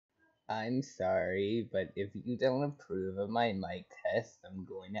I'm sorry, but if you don't approve of my mic test, I'm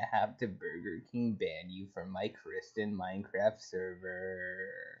going to have to Burger King ban you from my Kristen Minecraft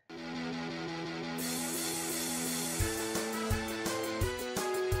server.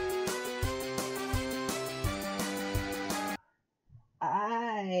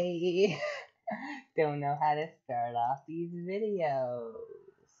 I don't know how to start off these videos,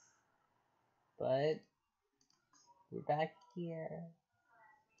 but we're back here.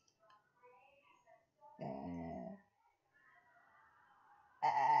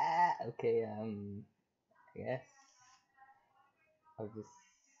 Okay, I guess I'll just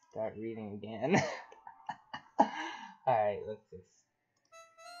start reading again. Alright, let's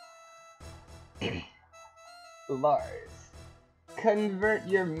just... Lars, convert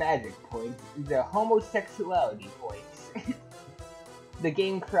your magic points into homosexuality points. The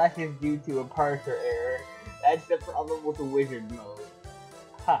game crashes due to a parser error. That's the problem with the wizard mode.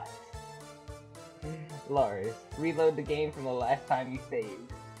 Hot. Lars, reload the game from the last time you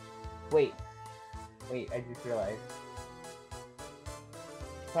saved. Wait, I just realized.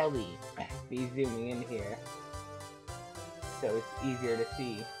 Probably be zooming in here, so it's easier to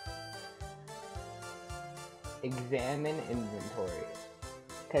see. Examine inventory,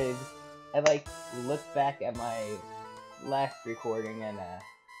 cause I looked back at my last recording and it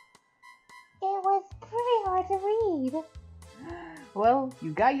was pretty hard to read. Well,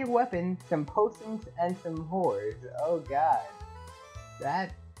 you got your weapon, some potions, and some whores. Oh god,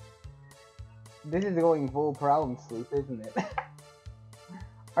 this is going full problem sleuth, isn't it?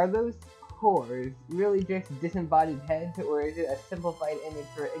 Are those whores really just disembodied heads, or is it a simplified image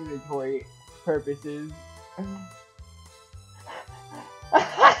for inventory purposes?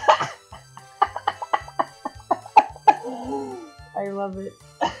 I love it.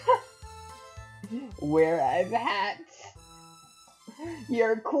 Whereas hats,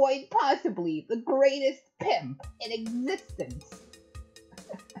 you're quite possibly the greatest pimp in existence.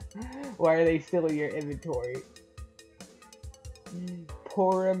 Why are they still in your inventory?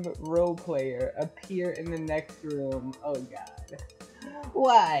 Porum roleplayer, appear in the next room. Oh god.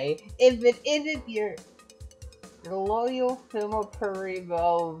 Why? If it isn't your loyal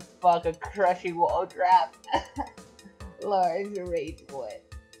Primo fuck a crushing wall trap. Lars rage what?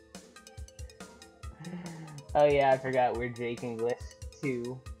 Oh yeah, I forgot we're Jake English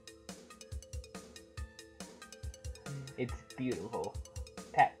too. It's beautiful.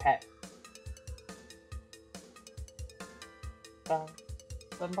 Pat pat. Bum,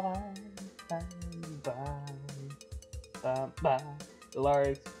 bum, bum, bum, bum, bum, bum.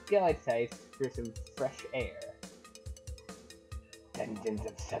 Lars, go outside for some fresh air. Dungeons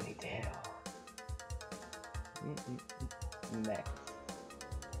of Sunnydale. Next.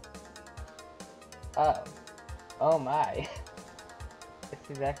 Oh my.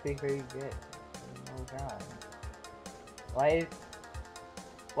 This is actually pretty good. Oh god. Why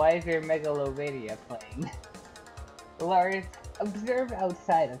is there Megalovania playing? Lars, observe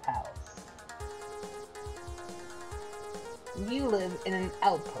outside of house. You live in an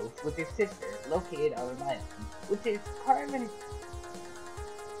outpost with your sister, located on an island, which is part of an...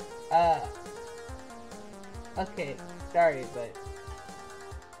 Okay, sorry, but...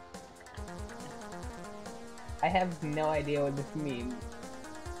 I have no idea what this means.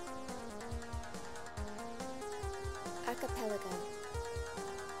 Archipelago.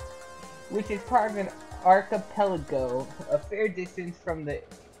 Which is part of an archipelago, a fair distance from the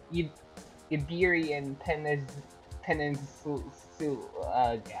Iberian Peninsula.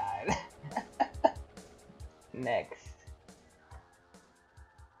 Oh god. Next.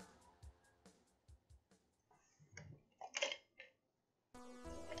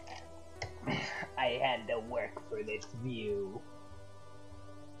 I had to work for this view.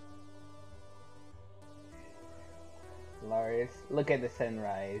 Lars, look at the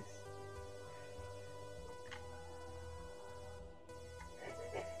sunrise.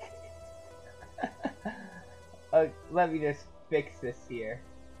 Let me just fix this here.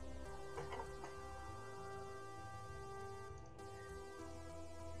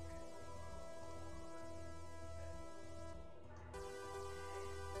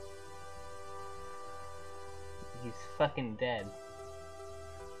 He's fucking dead.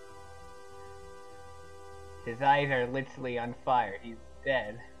 His eyes are literally on fire. He's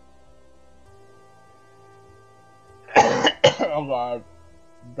dead. Oh god.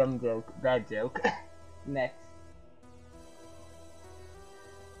 Dumb joke. Bad joke. Next.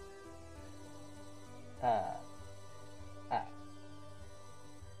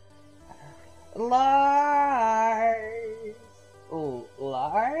 Lars! Oh,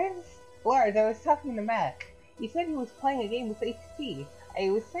 Lars? Lars, I was talking to Mac. He said he was playing a game with HP. I I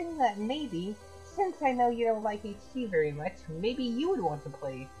was saying that maybe, since I know you don't like HT very much, maybe you would want to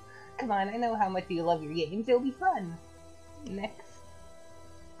play. Come on, I know how much you love your games, it'll be fun. Next.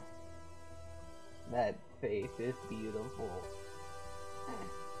 That face is beautiful.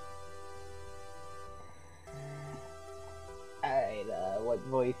 Alright, what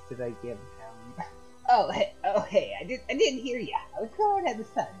voice did I give him? Oh, hey, I didn't hear ya. I was going at the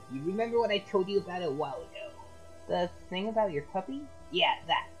sun. You remember what I told you about it a while ago? The thing about your puppy? Yeah,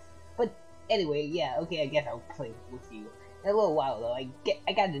 that. But anyway, yeah, okay, I guess I'll play with you. In a little while though, I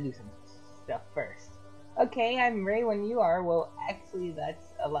gotta do some stuff first. Okay, I'm ready when you are. Well, actually,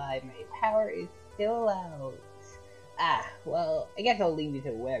 that's a lie. My power is still out. Ah, well, I guess I'll leave you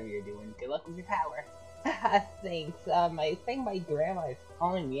to whatever you're doing. Good luck with your power. Haha, thanks. I think my grandma is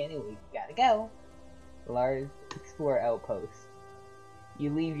calling me anyway. Gotta go. Lars, explore outpost.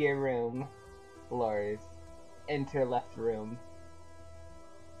 You leave your room. Lars, enter left room.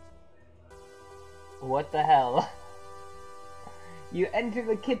 What the hell? You enter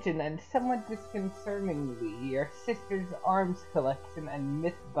the kitchen and somewhat disconcertingly, your sister's arms collection and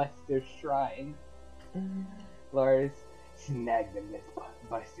Mythbusters shrine. Lars, snag the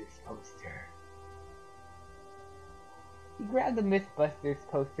Mythbusters poster. You grab the Mythbusters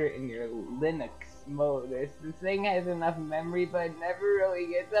poster in your Linux modus. The thing has enough memory, but it never really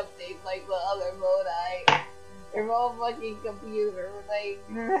gets updates like the other modi. They're all fucking computer, like...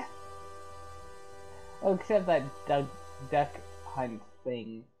 Oh, except that duck hunt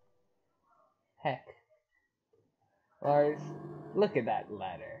thing. Heck. Lars, look at that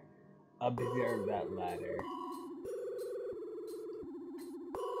ladder. Observe that ladder.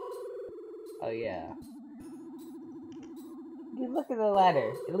 Oh yeah. You look at the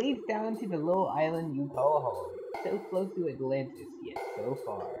ladder. It leads down to the little island you call home. So close to Atlantis, yet so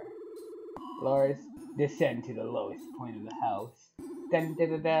far. Lars, descend to the lowest point of the house. Dun dun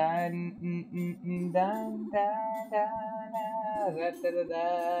dun dun dun dun dun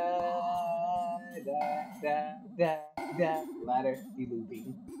dun. Ladder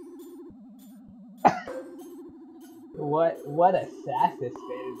deluding. What a sass this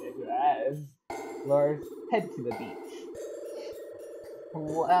band has. Lars, head to the beach.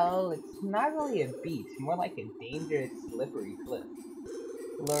 Well, it's not really a beach, more like a dangerous, slippery cliff.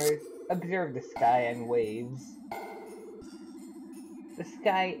 Lars, observe the sky and waves. The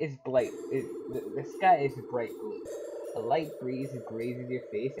sky is bright blue. A light breeze grazes your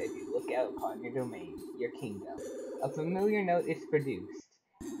face as you look out upon your domain, your kingdom. A familiar note is produced.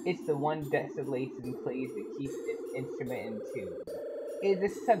 It's the one Desolation plays to keep its instrument in tune. It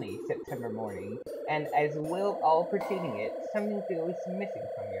is a sunny September morning, and as will all preceding it, something feels missing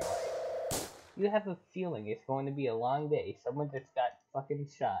from your life. You have a feeling it's going to be a long day. Someone just got fucking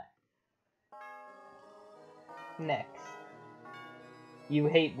shot. Next. You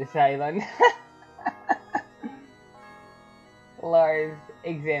hate this island. Lars,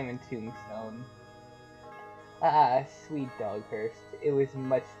 examine tombstone. Ah, sweet Doghurst. It was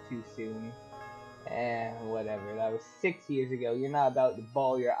much too soon. Whatever. That was 6 years ago. You're not about to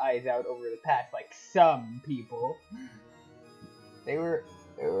bawl your eyes out over the past like some people. They were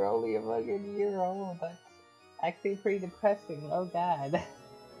only a fucking year old. That's actually pretty depressing. Oh god.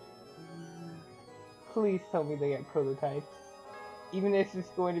 Please tell me they got prototypes. Even if it's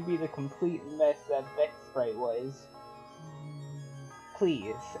going to be the complete mess that Vex Sprite was.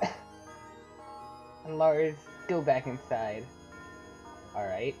 Please. And Lars, go back inside.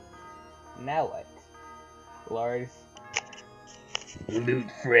 Alright. Now what? Lars.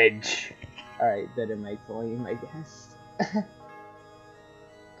 Loot fridge. Alright, better mic volume, I guess.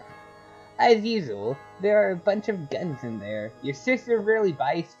 As usual, there are a bunch of guns in there. Your sister rarely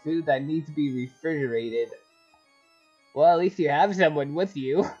buys food that needs to be refrigerated. Well, at least you have someone with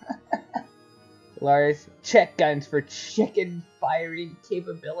you. Lars, check guns for chicken firing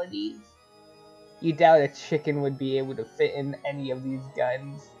capabilities. You doubt a chicken would be able to fit in any of these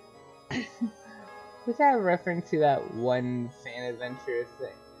guns. Was that a reference to that one fan adventure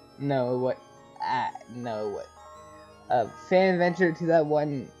thing? No, what? No, what? Fan adventure to that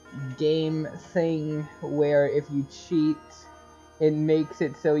one game thing where if you cheat, it makes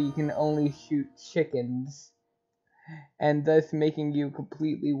it so you can only shoot chickens, and thus making you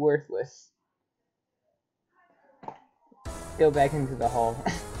completely worthless. Go back into the hall.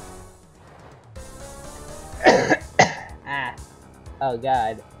 Ah. Oh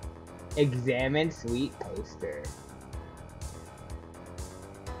god. Examine sweet poster.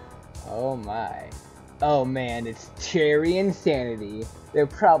 Oh my. Oh man, it's Cherry Insanity. They're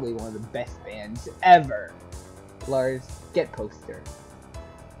probably one of the best bands ever. Lars, get poster.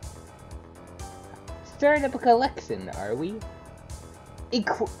 Starting up a collection, are we?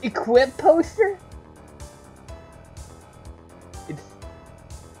 Equip poster?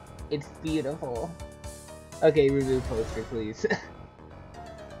 It's beautiful. Okay, remove poster, please.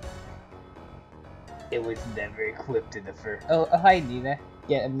 It was never equipped in the first. Oh, hi, Nina.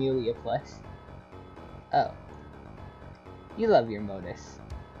 Get Amelia plush. Oh. You love your Modus.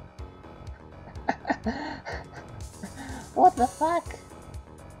 What the fuck?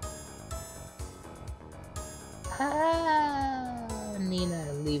 Ah,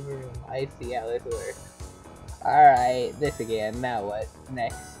 Nina, leave the room. I see how this works. Alright, this again. Now what?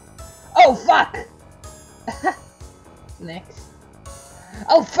 Next. Oh, fuck! Next.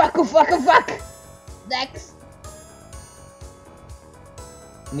 Oh, fuck, oh, fuck, oh, fuck! Next!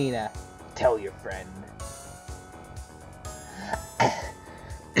 Nina, tell your friend.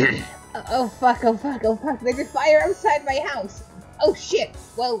 Oh, fuck, oh, fuck, oh, fuck. There's a fire outside my house! Oh, shit!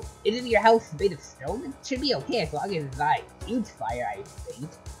 Well, isn't your house made of stone? It should be okay as long as it's not a huge fire, I think.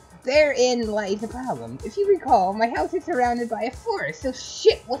 Therein lies the problem. If you recall, my house is surrounded by a forest, so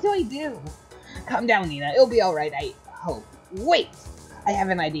shit, what do I do? Calm down, Nina. It'll be alright, I hope. Wait! I have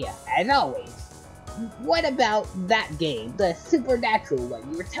an idea, as always. What about that game, the supernatural one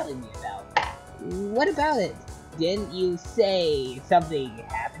you were telling me about? What about it? Didn't you say something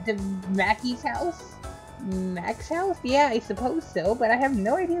happened to Mackie's house? Mac's house? Yeah, I suppose so, but I have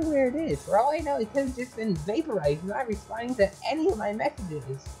no idea where it is. For all I know, it could have just been vaporized, not responding to any of my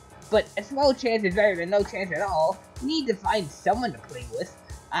messages. But a small chance is better than no chance at all. Need to find someone to play with.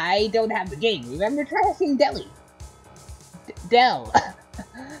 I don't have the game. Remember trashing Deli? Dell.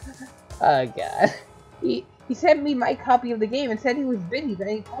 Oh god. He sent me my copy of the game and said he was busy, but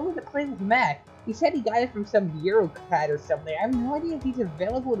he told me to play with Mac. He said he got it from some bureaucrat or something. I have no idea if he's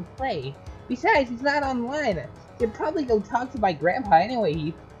available to play. Besides, he's not online. He could probably go talk to my grandpa anyway.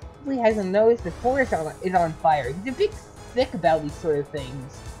 He probably hasn't noticed the forest is on fire. He's a bit thick about these sort of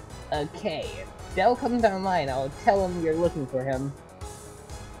things. Okay, if Dell comes online, I'll tell him you're looking for him.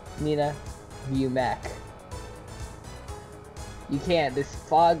 Nina, view Mac. You can't. This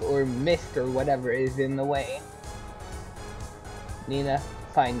fog or mist or whatever is in the way. Nina,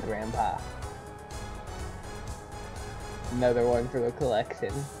 find Grandpa. Another one for the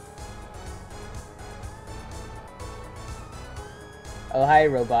collection. Oh, hi,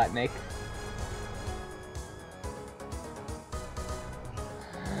 Robotnik.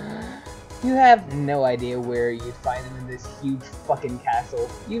 You have no idea where you'd find him in this huge fucking castle.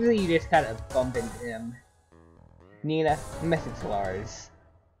 Usually you just kind of bump into him. Nina, message Lars.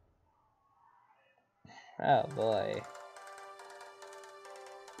 Oh boy.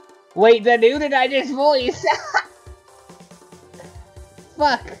 Wait, the dude that I just voiced!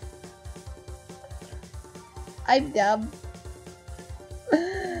 Fuck. I'm dumb.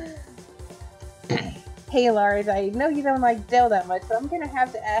 Hey Lars, I know you don't like Dell that much, so I'm gonna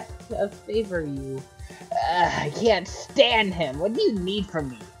have to ask a favor of you. I can't stand him. What do you need from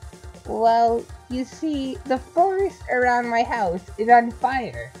me? Well, you see, the forest around my house is on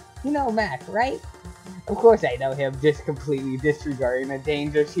fire. You know Mac, right? Of course I know him, just completely disregarding the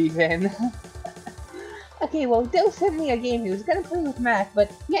danger she's in. Okay, well, Dell sent me a game he was gonna play with Mac,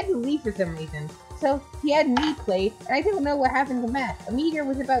 but he had to leave for some reason. So, he had me play, and I don't know what happened to Mac. A meteor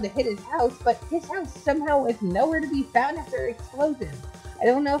was about to hit his house, but his house somehow is nowhere to be found after the explosion. I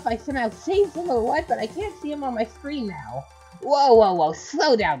don't know if I somehow saved him or what, but I can't see him on my screen now. Whoa, whoa, whoa,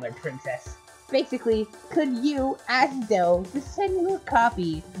 slow down there, princess. Basically, could you ask Dell to send you a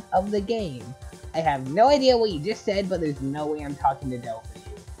copy of the game? I have no idea what you just said, but there's no way I'm talking to Dell for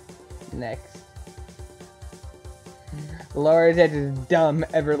you. Next. Lars has his dumb,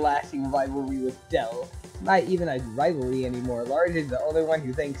 everlasting rivalry with Dell. It's not even a rivalry anymore. Lars is the only one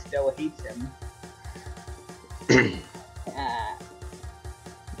who thinks Dell hates him.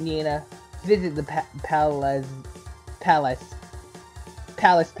 Nina, visit the palace,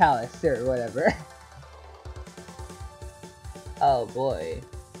 or whatever. Oh boy.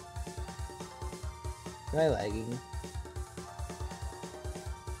 Am I lagging?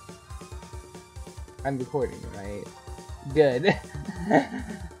 I'm recording, right? Good.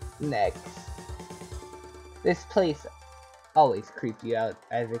 Next. This place always creeped you out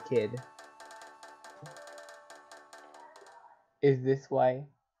as a kid. Is this why?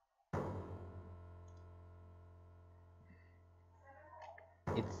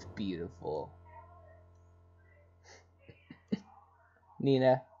 It's beautiful.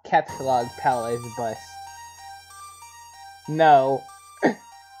 Nina, caps log Palace bust. No.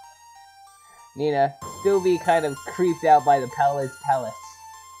 Nina, still be kind of creeped out by the Palace.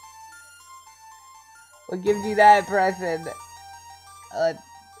 What gives you that impression?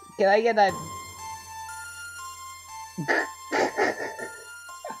 Can I get that?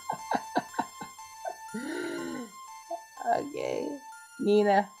 Okay.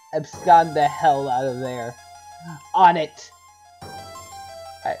 Nina, abscond the hell out of there. On it!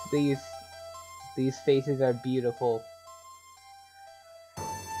 These faces are beautiful.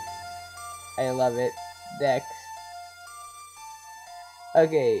 I love it. Next.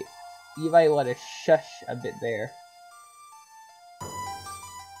 Okay, you might want to shush a bit there.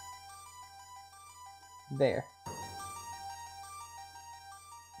 There.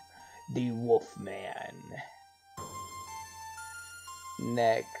 The Wolfman.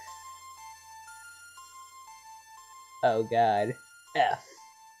 Next. Oh god. F.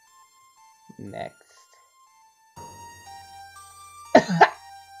 Next.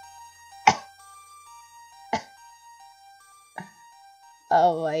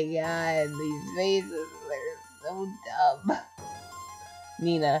 Oh my god, these faces, they're so dumb.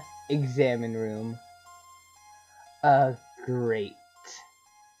 Nina, examine room. Great.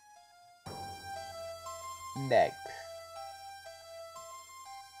 Next.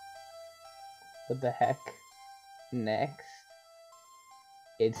 What the heck? Next.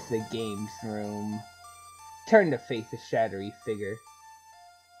 It's the games room. Turn to face a shadowy figure.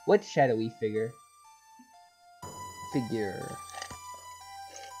 What shadowy figure? Figure.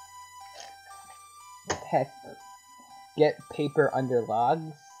 Heck. Get paper under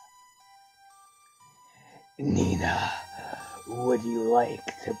logs. Nina, would you like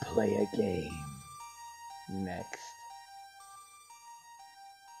to play a game? Next.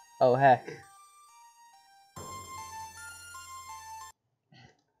 Oh heck.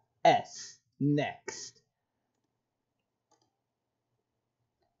 S. Next.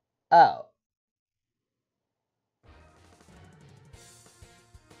 Oh.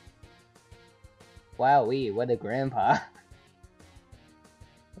 Wowee, what a grandpa.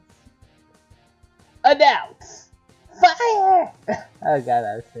 Announce! Fire! Oh god,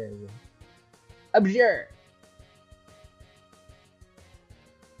 that was terrible. Observe!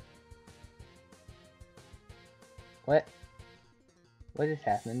 What? What just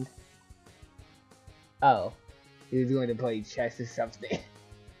happened? Oh. He was going to play chess or something.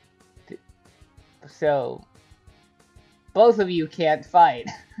 So, both of you can't fight.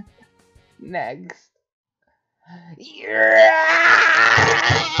 Next.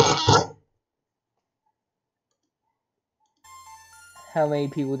 How many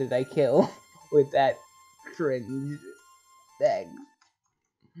people did I kill with that cringe thing?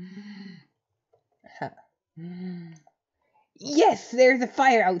 Yes, there's a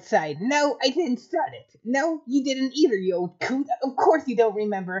fire outside. No, I didn't start it. No, you didn't either, you old coot. Of course you don't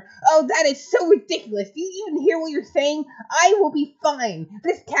remember. Oh, that is so ridiculous. Do you even hear what you're saying? I will be fine.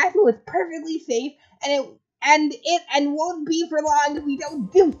 This castle is perfectly safe, and it won't be for long if we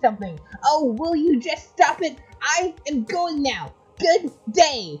don't do something. Oh, will you just stop it? I am going now. Good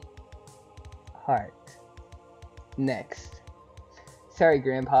day. Heart. Next. Sorry,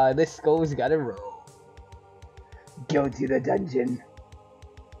 Grandpa. This skull's gotta roll. Go to the dungeon.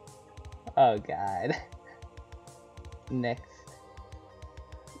 Oh god. Next.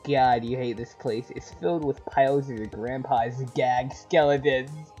 God, you hate this place. It's filled with piles of your grandpa's gag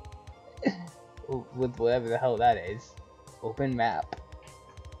skeletons. With whatever the hell that is. Open map.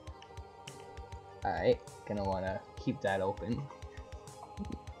 Alright, gonna wanna keep that open.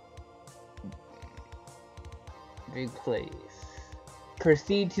 Replace.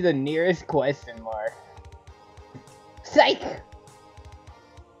 Proceed to the nearest question mark. Psych!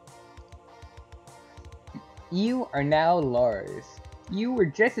 You are now Lars. You were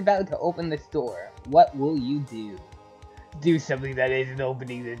just about to open this door. What will you do? Do something that isn't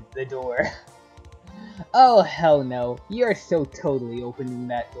opening the door. Oh hell no. You are so totally opening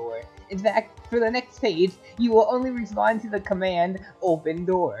that door. In fact, for the next page, you will only respond to the command, open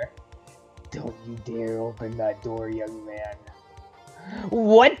door. Don't you dare open that door, young man.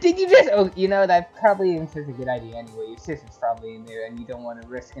 What did you just— oh, you know, that probably isn't such a good idea anyway. Your sister's probably in there and you don't want to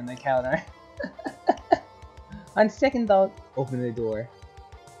risk an encounter. On second thought, open the door.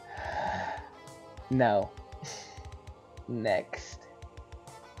 No. Next.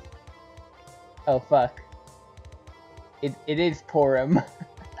 Oh fuck. It is Purim.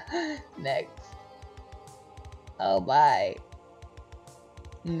 Next. Oh bye.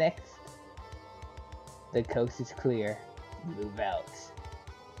 Next. The coast is clear. Move out.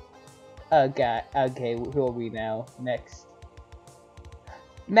 Oh god. Okay, who are we now? Next.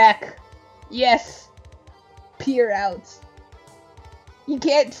 Mac! Yes! Peer out! You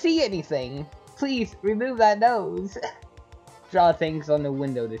can't see anything! Please, remove that nose! Draw things on the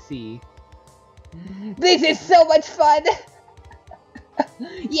window to see. This is so much fun!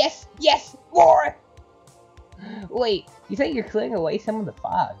 Yes! Yes! More! Wait, you say you're clearing away some of the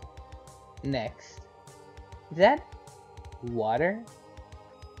fog. Next. Is that Water?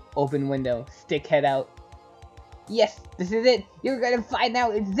 Open window. Stick head out. Yes, this is it. You're gonna find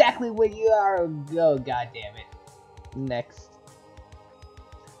out exactly what you are. Oh, god damn it. Next.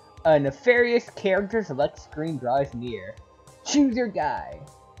 A nefarious character select screen draws near. Choose your guy.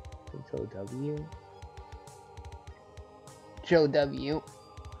 Control W. Control W.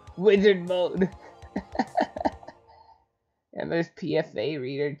 Wizard mode. MSPFA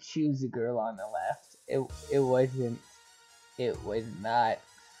reader, choose a girl on the left. It wasn't. It was not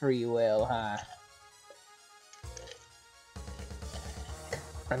free will, huh?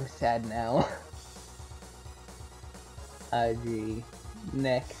 I'm sad now. Gee.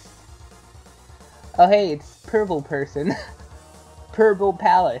 Next. Oh hey, it's Purple Person. Purple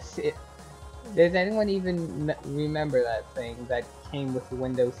Palace. Does anyone even remember that thing that came with the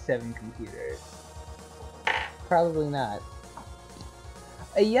Windows 7 computers? Probably not.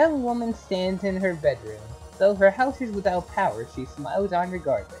 A young woman stands in her bedroom. Though her house is without power, she smiles on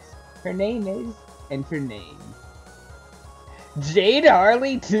regardless. Her name is... enter name. Jade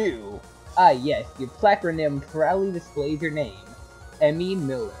Harley 2! Ah yes, your placronym proudly displays your name. Emmy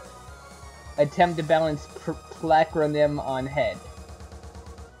Miller. Attempt to balance placronym on head.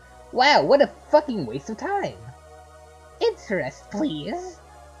 Wow, what a fucking waste of time! Interest, please!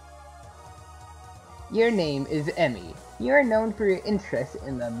 Your name is Emmy. You are known for your interest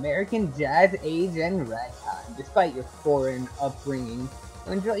in the American jazz age and ragtime. Despite your foreign upbringing,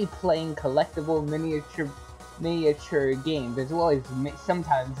 you enjoy playing collectible miniature games as well as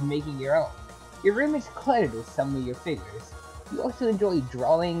sometimes making your own. Your room is cluttered with some of your figures. You also enjoy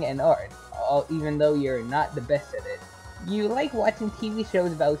drawing and art, even though you're not the best at it. You like watching TV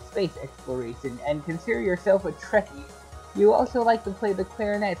shows about space exploration and consider yourself a Trekkie. You also like to play the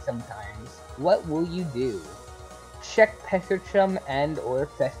clarinet sometimes. What will you do? Check Pesserchum and or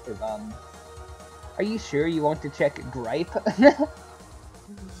Festivalum. Are you sure you want to check Gripe?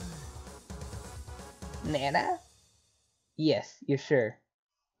 Nana? Yes, you're sure.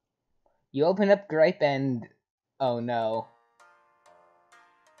 You open up Gripe and... oh no.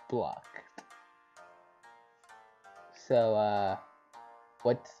 Blocked. So,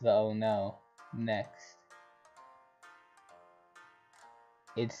 what's the oh no? Next.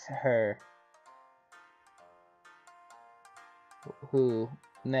 It's her. Who?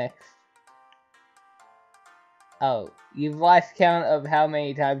 Next. Oh, you've lost count of how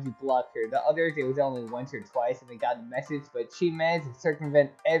many times you blocked her. The others, it was only once or twice and they got the message, but she managed to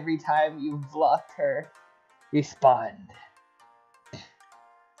circumvent every time you blocked her. Respond.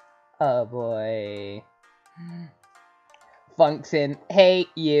 Oh boy. Function. Hey,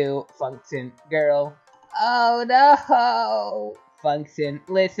 you. Function. Girl. Oh no! Function.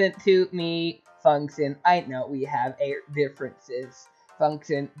 Listen to me. Function. I know we have differences.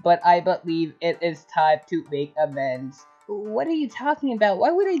 Function. But I believe it is time to make amends. What are you talking about? Why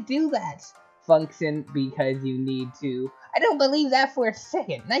would I do that? Function. Because you need to. I don't believe that for a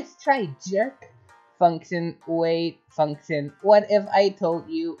second. Nice try, jerk. Function. Wait. Function. What if I told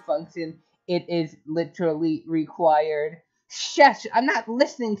you? Function. It is literally required. Shush! I'm not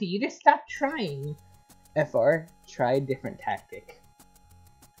listening to you. Just stop trying. FR. Try a different tactic.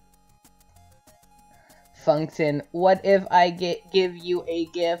 Function. What if I give you a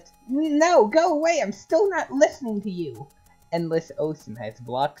gift? No! Go away! I'm still not listening to you! Endless Ocean has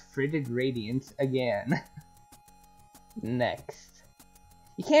blocked Frigid Radiance again. Next.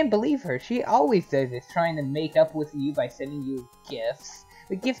 You can't believe her. She always does this, trying to make up with you by sending you gifts.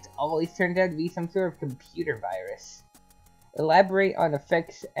 The gift always turns out to be some sort of computer virus. Elaborate on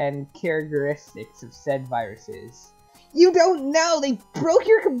effects and characteristics of said viruses. You don't know! They broke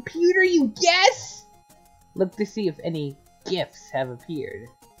your computer, you guess! Look to see if any gifts have appeared.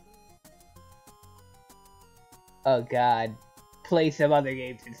 Oh god. Play some other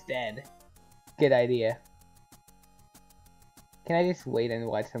games instead. Good idea. Can I just wait and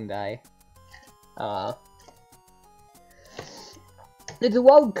watch him die? There's a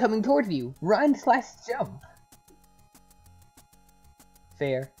wall coming towards you. Run/jump.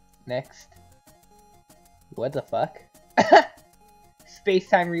 Fair. Next. What the fuck?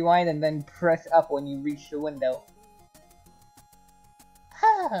 Space-time rewind and then press up when you reach the window.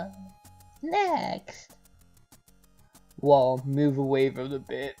 Oh. Next. Wall, move away from the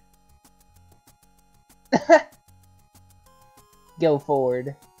bit. Go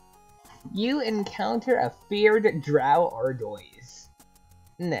forward. You encounter a feared drow Ardoise.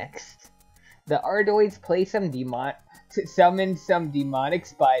 Next. The Ardoise play some summon some demonic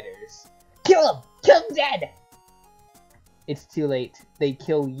spiders. Kill him! Kill him dead! It's too late. They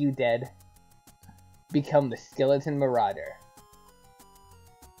kill you dead. Become the Skeleton Marauder.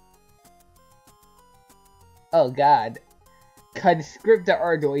 Oh god. Conscript the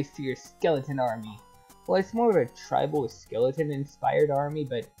Ardois to your skeleton army. Well, it's more of a tribal skeleton-inspired army,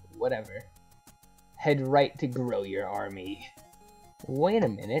 but whatever. Head right to grow your army. Wait a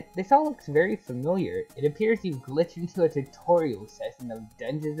minute, this all looks very familiar. It appears you've glitched into a tutorial session of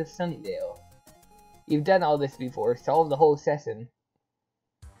Dungeons of Sunnydale. You've done all this before, solved the whole session.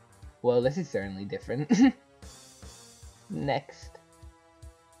 Well, this is certainly different. Next.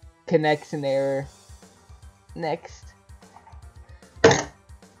 Connection error. Next.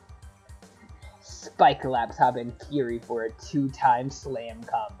 Spike laptop and Fury for a 2-time slam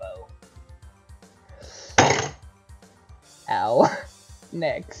combo. Ow.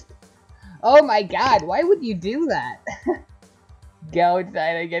 Next. Oh my god, why would you do that? Go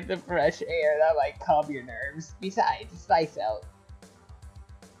outside and get the fresh air, that might calm your nerves. Besides, it's nice out.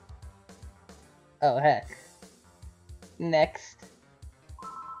 Oh heck. Next.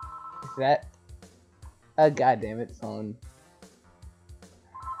 Is that? Oh goddammit, phone.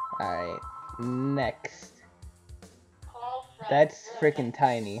 Alright. Next. That's freaking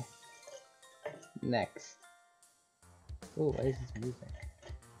tiny. Next. Oh, why is this music?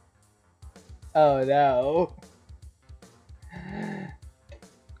 Oh no.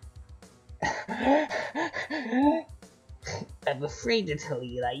 I'm afraid to tell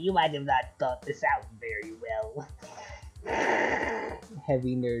you that you might have not thought this out very well.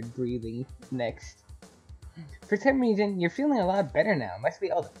 Heavy nerd breathing. Next. For some reason, you're feeling a lot better now. Must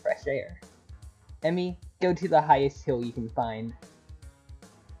be all the fresh air. Emmy, go to the highest hill you can find.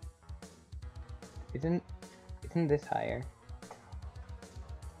 Isn't this higher?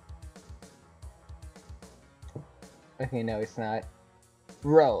 Okay, no, it's not.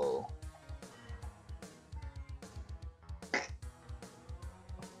 Roll.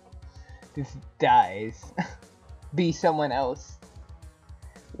 Just dies. Be someone else.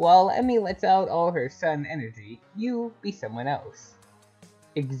 While Emmy lets out all her sun energy, you be someone else.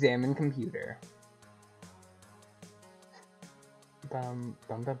 Examine computer. Bum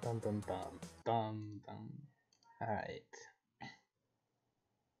bum bum bum bum bum bum bum. Alright.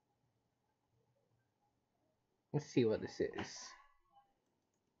 Let's see what this is.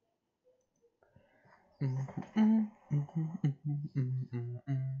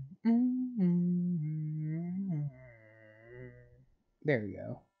 There we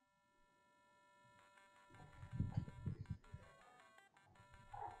go.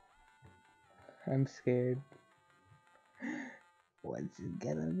 I'm scared. What's it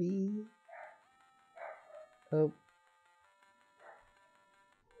gonna be? Oh.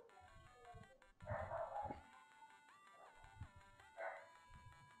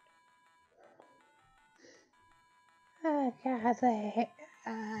 Oh god,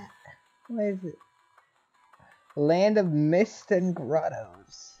 what is it? Land of Mist and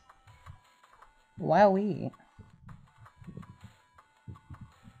Grottos. Wowee.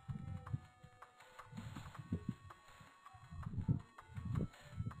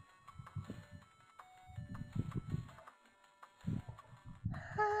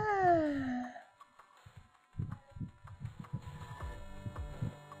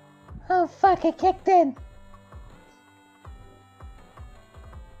 Oh fuck, it kicked in!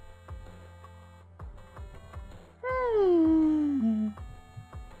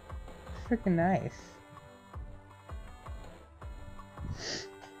 Freaking nice.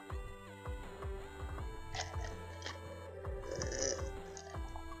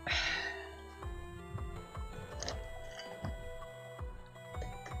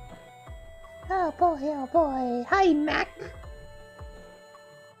 Oh boy, hi Mac!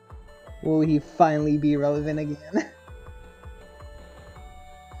 Will he finally be relevant again?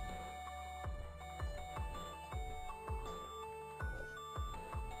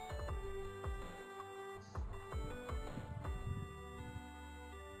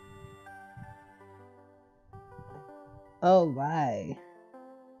 Oh my.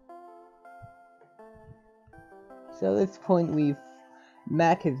 So at this point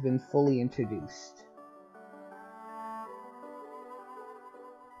Mac has been fully introduced.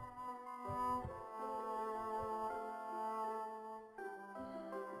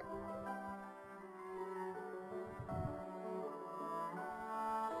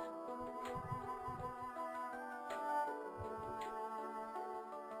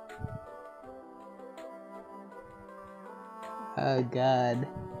 Oh god.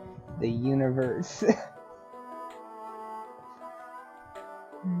 The universe.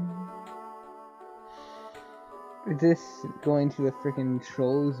 Is this going to the freaking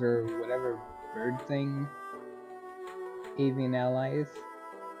trolls or whatever bird thing? Avian allies?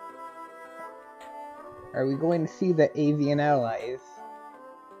 Are we going to see the avian allies?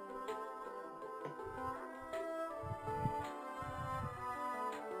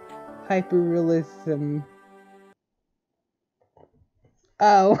 hyperrealism.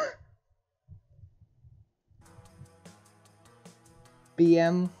 Oh.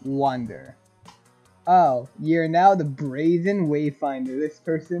 BM Wander. Oh, you're now the brazen wayfinder. This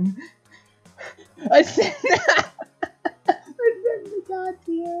person. Ascend the god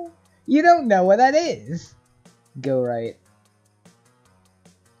tier. You don't know what that is. Go right.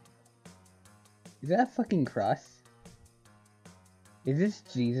 Is that a fucking cross? Is this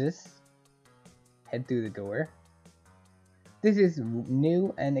Jesus? Head through the door. This is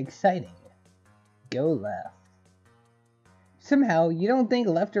new and exciting. Go left. Somehow, you don't think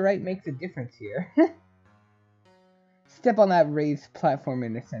left or right makes a difference here. Step on that raised platform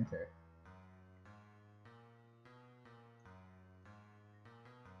in the center.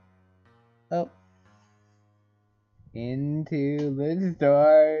 Oh. Into the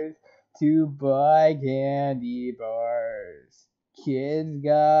stars to buy candy bars. Kids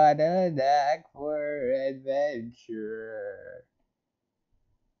got a knack for adventure.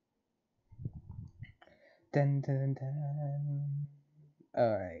 Dun dun dun.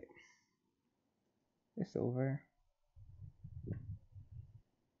 Alright. It's over.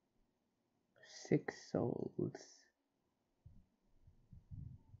 6 souls.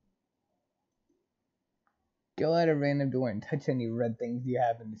 Go out a random door and touch any red things you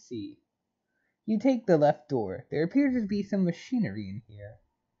happen to see. You take the left door. There appears to be some machinery in here.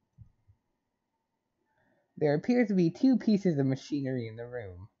 There appears to be 2 pieces of machinery in the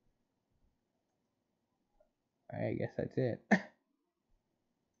room. I guess that's it.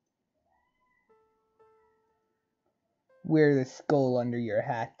 Wear the skull under your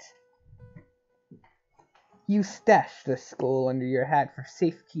hat. You stash the skull under your hat for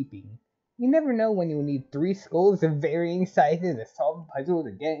safekeeping. You never know when you'll need 3 skulls of varying sizes to solve a puzzle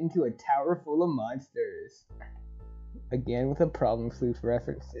to get into a tower full of monsters. Again with a problem sleuth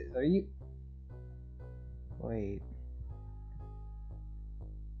references. Are you... Wait.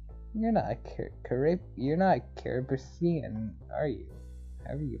 You're not you're not Caribbean, are you?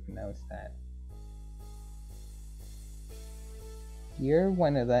 How do you pronounce that? You're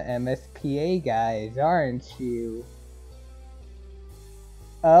one of the MSPA guys, aren't you?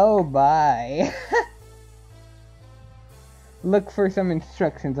 Oh, bye. Look for some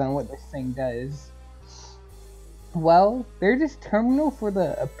instructions on what this thing does. Well, there's this terminal for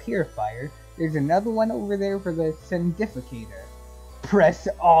the purifier. There's another one over there for the sendificator. Press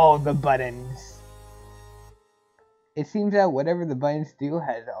all the buttons. It seems that whatever the buttons do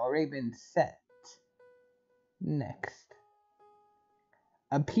has already been set. Next.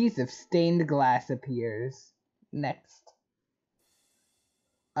 A piece of stained glass appears. Next.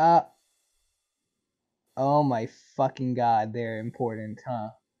 Oh my fucking god, they're important, huh?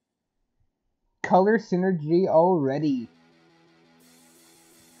 Color synergy already.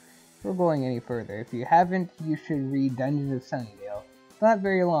 Before going any further, if you haven't, you should read Dungeons of Sunnydale. It's not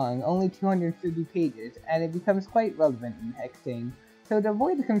very long, only 250 pages, and it becomes quite relevant in Hexane, so to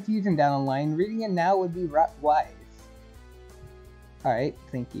avoid the confusion down the line, reading it now would be wise. Alright,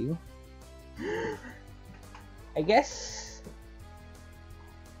 thank you. I guess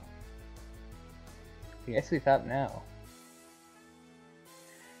we stop now.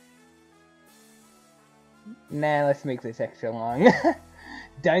 Nah, let's make this extra long.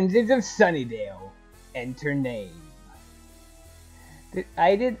 Dungeons of Sunnydale. Enter name.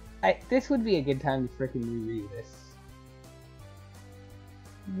 This would be a good time to freaking reread this.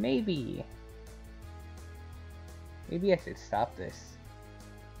 Maybe I should stop this.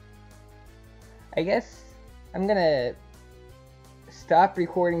 I guess I'm gonna stop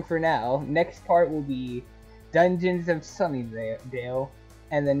recording for now. Next part will be Dungeons of Sunnydale,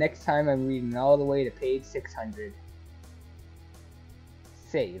 and the next time I'm reading all the way to page 600.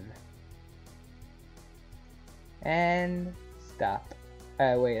 Save. And stop.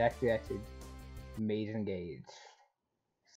 Wait, actually I should Mage Engage.